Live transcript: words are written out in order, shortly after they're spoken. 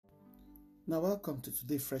Now welcome to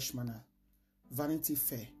today's fresh manna, Vanity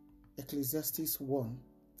Fair, Ecclesiastes 1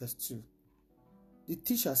 verse 2. The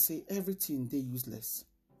teacher say everything they useless.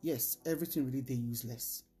 Yes, everything really they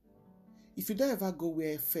useless. If you don't ever go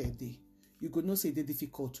where fair day, you go know say they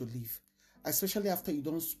difficult to live, especially after you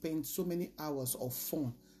don't spend so many hours of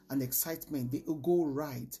fun and excitement. They go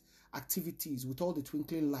ride activities with all the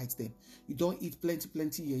twinkling lights. Them you don't eat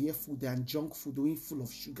plenty yeah food and junk food doing full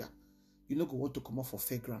of sugar. You no go want to come off for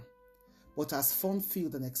fairground. But as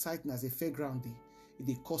fun-filled and exciting as a fairground day,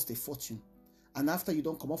 it cost a fortune. And after you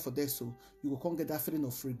don't come up for there, so you will come get that feeling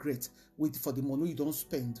of regret for the money you don't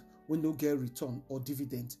spend when you get return or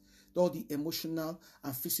dividend. All the emotional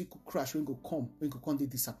and physical crash when you come be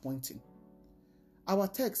disappointing. Our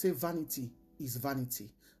text say vanity is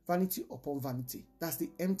vanity. Vanity upon vanity. That's the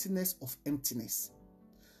emptiness of emptiness.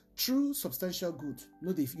 True substantial good,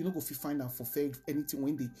 you no go find out for fair anything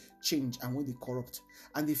when they change and when they corrupt.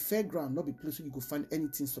 And the fairground not be place where you go find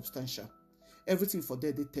anything substantial. Everything for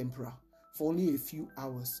there they temporal, for only a few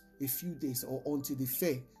hours, a few days, or until the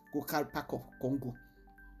fair go carry pack up Congo.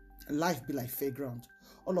 Life be like fairground.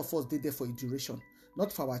 All of us did there for a duration,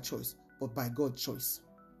 not for our choice, but by God's choice.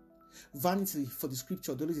 Vanity for the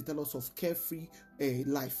scripture, they always tell us of carefree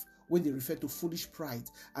life, when they refer to foolish pride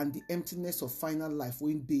and the emptiness of final life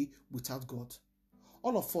when they without God.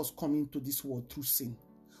 All of us come into this world through sin.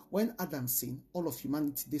 When Adam sinned, all of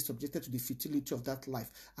humanity they subjected to the futility of that life,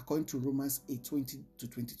 according to Romans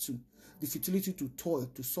 8:20-22. The futility to toil,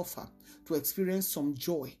 to suffer, to experience some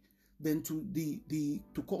joy, then to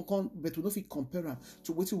but we not compare them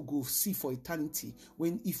to what we go see for eternity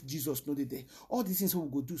when if Jesus not there. All these things we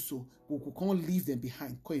go do so, we can't leave them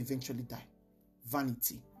behind, can eventually die.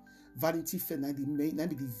 Vanity. Vanity Fair now be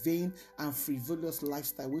the vain and frivolous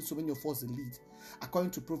lifestyle when so many of us lead.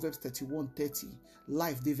 According to Proverbs 31:30,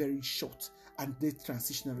 life they very short and they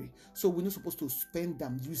transitionary. So we're not supposed to spend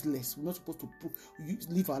them useless. We're not supposed to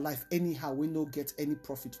live our life anyhow. We don't get any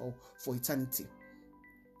profit for eternity.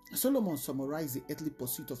 Solomon summarized the earthly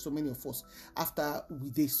pursuit of so many of us after we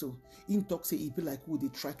did so. In talk say it be like who they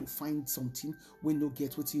try to find something when no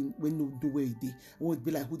get within when no do where they won't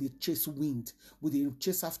be like who they chase wind, would they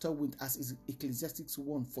chase after wind, as is Ecclesiastes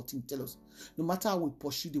 1:14 tell us. No matter how we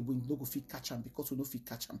pursue the wind, no go fit catch them because we no fit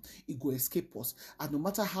catch them. It go escape us. And no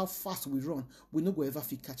matter how fast we run, we no go ever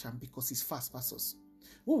fit catch them because it's fast past us.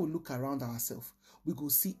 When we look around ourselves, we go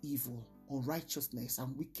see evil, unrighteousness,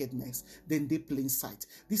 and wickedness, then they plain sight.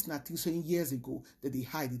 This nothing saying years ago that they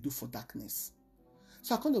hide, they do for darkness.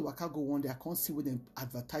 So I can't waka go one day, I can't see when they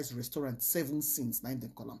advertise restaurant 7 sins, 9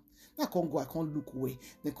 then call them. Now I can't go, I can't look away.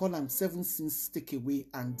 They call them 7 sins takeaway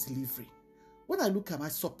and delivery. When I look at my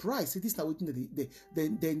surprise, this is not waiting.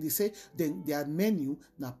 Then they say then their menu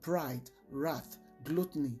now pride, wrath,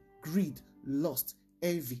 gluttony, greed, lust,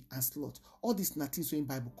 envy, and sloth. All these nothing so in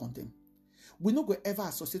Bible condemn. We no go ever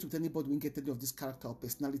associate with anybody when get any of this character or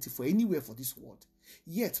personality for anywhere for this world.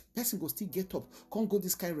 Yet, person go still get up, can't go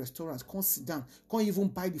this kind of restaurants, can't sit down, can't even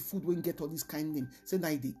buy the food when get all this kind of name. Say now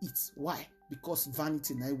they eat. Why? Because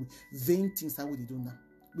vanity now, vain things that we do now.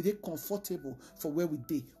 We they comfortable for where we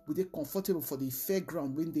dey. We they comfortable for the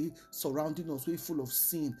fairground when they surrounding us, way full of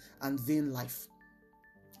sin and vain life.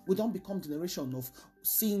 We don't become generation of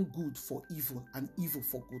seeing good for evil and evil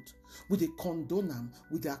for good. We they condone them,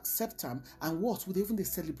 we they accept them, and what? We they even they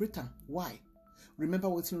celebrate them. Why? Remember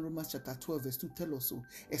what in Romans chapter 12 verse 2 tell us so,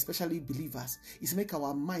 especially believers, is make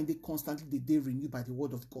our mind they constantly they renewed by the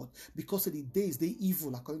word of God, because of the days they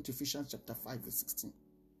evil, according to Ephesians chapter 5 verse 16.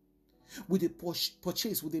 With a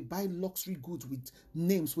purchase, with they buy luxury goods with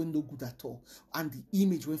names when no good at all, and the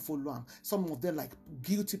image when follow them. Some of them like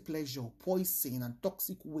guilty pleasure, poison, and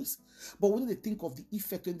toxic waste. But when they think of the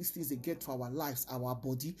effect when these things they get for our lives, our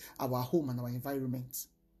body, our home, and our environment,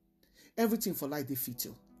 everything for life they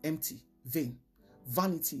futile, empty, vain,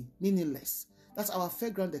 vanity, meaningless. That's our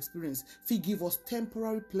fairground experience. It give us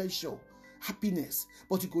temporary pleasure, happiness,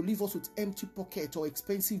 but it could leave us with empty pocket or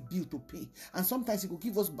expensive bill to pay, and sometimes it could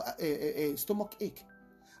give us a stomach ache.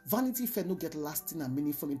 Vanity Fair no get lasting and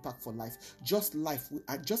meaningful impact for life. Just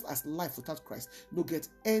as life without Christ no get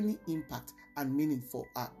any impact and meaning for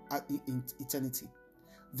in eternity.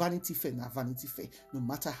 Vanity Fair na Vanity Fair, no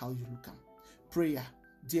matter how you look at. Prayer,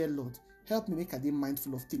 dear Lord, help me make a day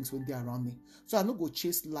mindful of things when they're around me, so I no go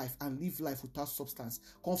chase life and live life without substance,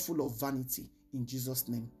 come full of vanity. In Jesus'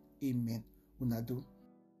 name. Amen. Unado.